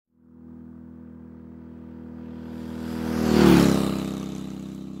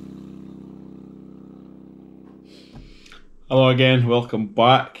Hello again, welcome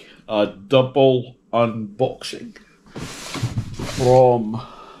back. A double unboxing from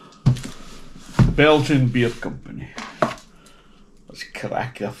Belgian beer company. Let's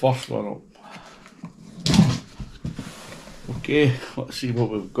crack the first one up. Okay, let's see what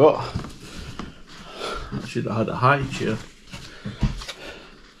we've got. I should have had a high chair.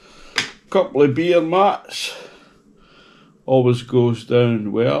 Couple of beer mats. Always goes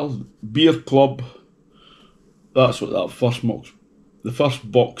down well. Beer club. That's what that first box, the first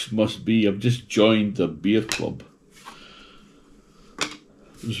box must be. I've just joined the beer club.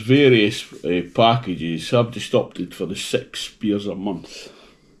 There's various packages. I've just opted for the 6 beers a month.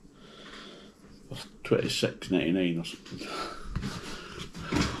 $26.99 or something.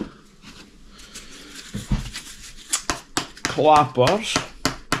 Clappers.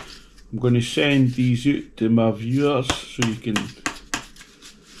 I'm going to send these out to my viewers so you can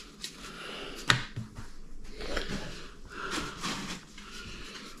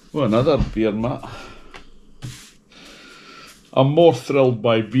oh, another beer mat. I'm more thrilled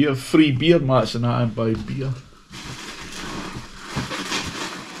by beer, free beer mats than I am by beer.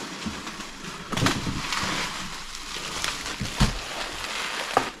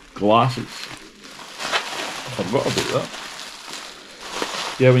 Glasses. I forgot about that.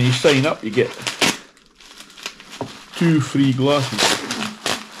 Yeah, when you sign up you get 2 free glasses.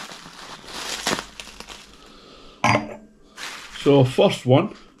 So first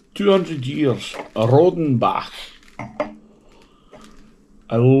one, 200 years, a Rodenbach.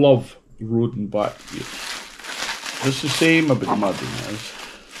 I love Rodenbach beer. It's the same about Madden is.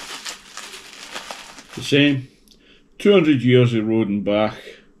 The same. 200 years of Rodenbach.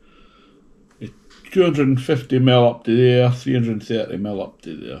 250ml up to there, 330ml up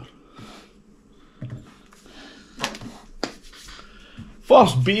to there.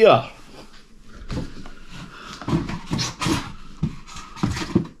 First beer.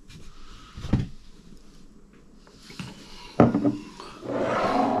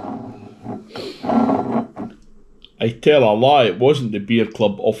 I tell a lie, it wasn't the beer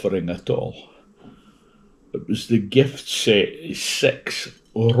club offering at all. It was the gift set, 6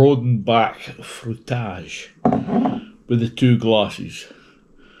 Rodenbach Fruitage with the 2 glasses.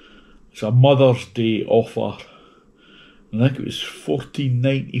 It's a Mother's Day offer. I think it was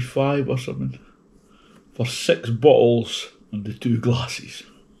 $14.95 or something for 6 bottles and the 2 glasses.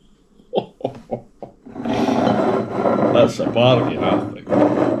 That's a bargain, I think.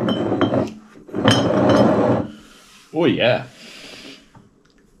 Oh yeah,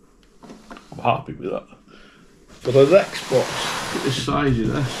 I'm happy with that. For the next box, look at the size of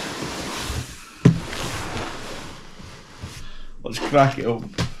this. Let's crack it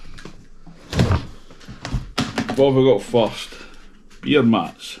open. What have we got first? Beer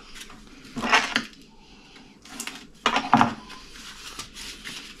mats.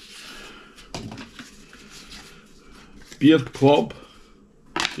 Beer club,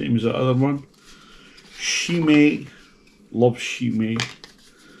 same as the other one. Chimay. Love Chimay.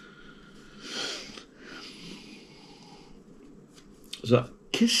 Is that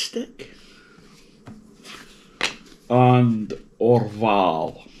Kistic? And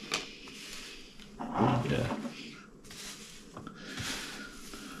Orval. Yeah.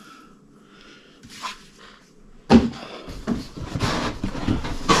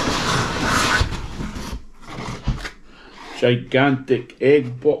 Gigantic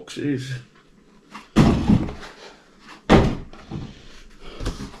egg boxes.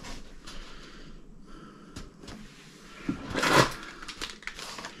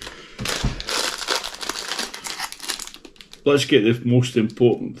 Let's get the most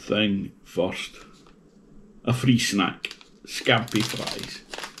important thing first. A free snack. Scampi fries.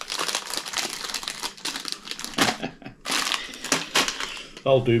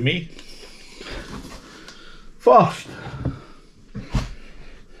 That'll do me. First,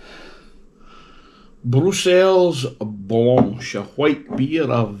 Bruxelles Blanche, a white beer,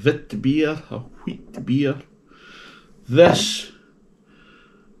 a wit beer, a wheat beer. This,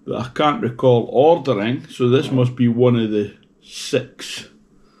 I can't recall ordering, so this must be one of the 6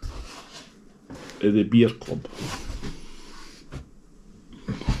 of the beer club.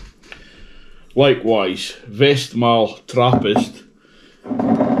 Likewise, Westmalle Trappist,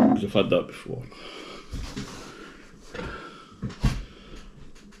 because I've had that before.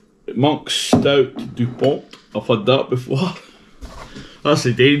 Monk's Stout Dupont, I've had that before. That's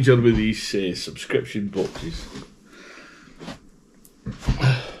the danger with these subscription boxes.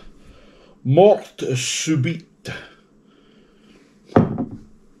 Mort Subite.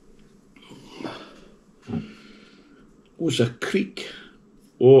 Was a Kriek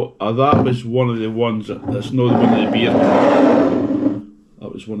Oh, that was one of the ones, that's not one of the beer.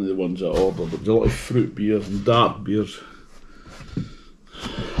 That was one of the ones I ordered. There's a lot of fruit beers and dark beers.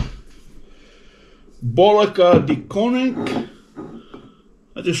 Bolleke de Koninck.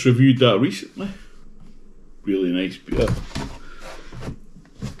 I just reviewed that recently. Really nice beer.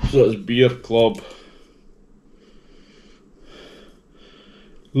 So that's Beer Club.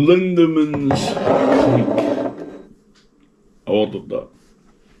 Lindemans Kriek. I ordered that.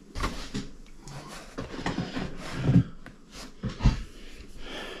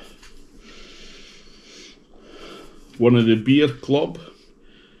 One of the Beer Club.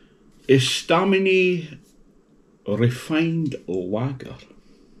 Estaminet Refined Lager.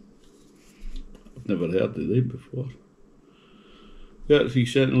 I've never heard of them before. 33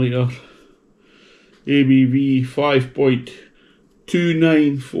 centilitre. ABV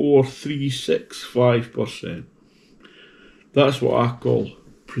 5.29435%. That's what I call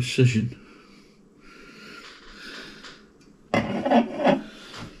precision. So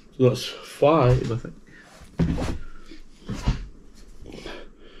that's 5, I think.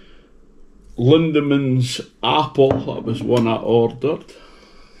 Lindemans Apple, that was one I ordered.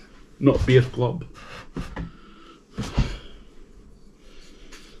 Not Beer Club.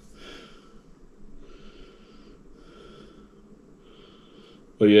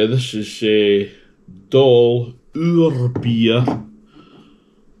 Oh yeah, this is Oerbier.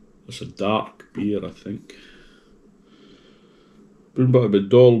 That's a dark beer, I think. Brewed by the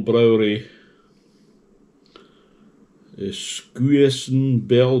Brewery. Schuesen,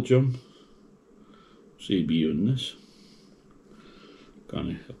 Belgium. CB on this. Can't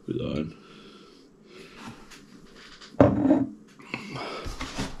I put that in?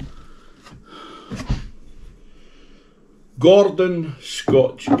 Gordon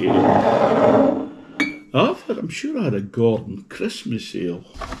Scotch Ale. I'm sure I had a Gordon Christmas Ale.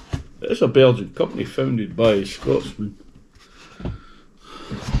 It's a Belgian company founded by a Scotsman.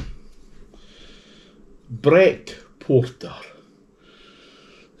 Brett Porter.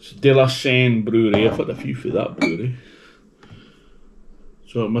 It's De La Seine Brewery. I've had a few for that brewery.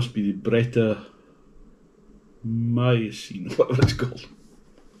 So it must be the Bretta Mycene, whatever it's called.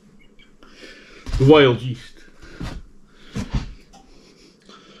 The wild yeast.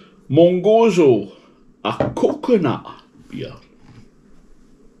 Mongozo, a coconut beer.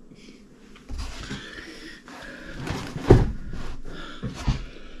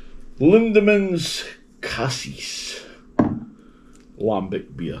 Lindemans Cassis,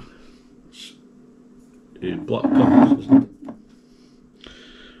 lambic beer. It's black currants, isn't it?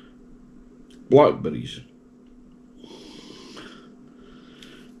 Blackberries.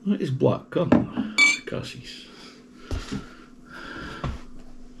 What is black currant? Cassis.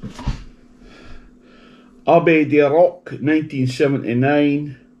 Abbaye de Rocs,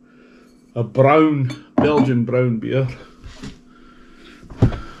 1979. A brown, Belgian brown beer.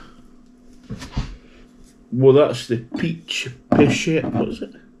 Well, that's the peach Pecheresse. What is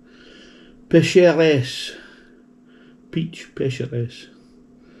it? Pecheresse. Peach Pecheresse.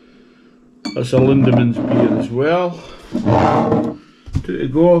 That's a Lindemans beer as well. 2 to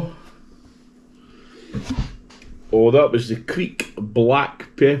go. Oh, that was the Kriek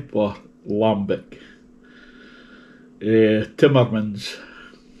Black Pepper Lambic. Timmermans.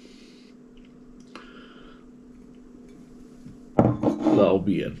 That'll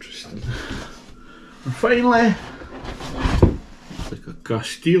be interesting. And finally, it's like a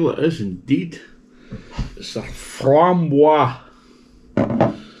Kasteel, it is indeed. It's a Framboise.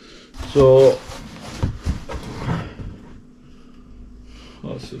 So,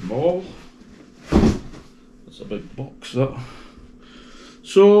 that's them all. That's a big box, that.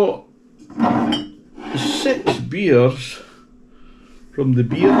 So, 6 beers from the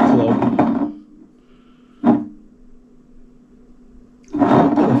Beer Club. I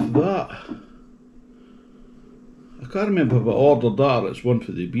wonder if that, I can't remember if I ordered that or it's one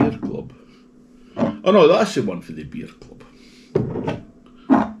for the Beer Club. Oh no, that's the one for the Beer Club.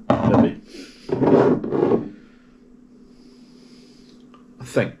 Maybe. I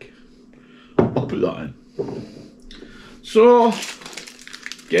think. I'll put that in. So,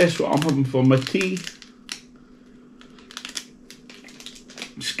 guess what I'm having for my tea?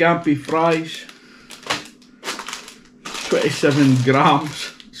 Scampi fries. 27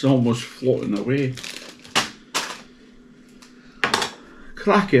 grams. It's almost floating away.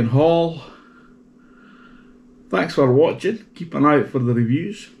 Cracking haul. Thanks for watching. Keep an eye out for the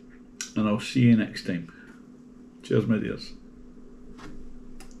reviews. And I'll see you next time. Cheers, my dears.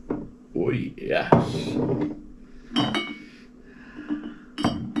 Oh yes.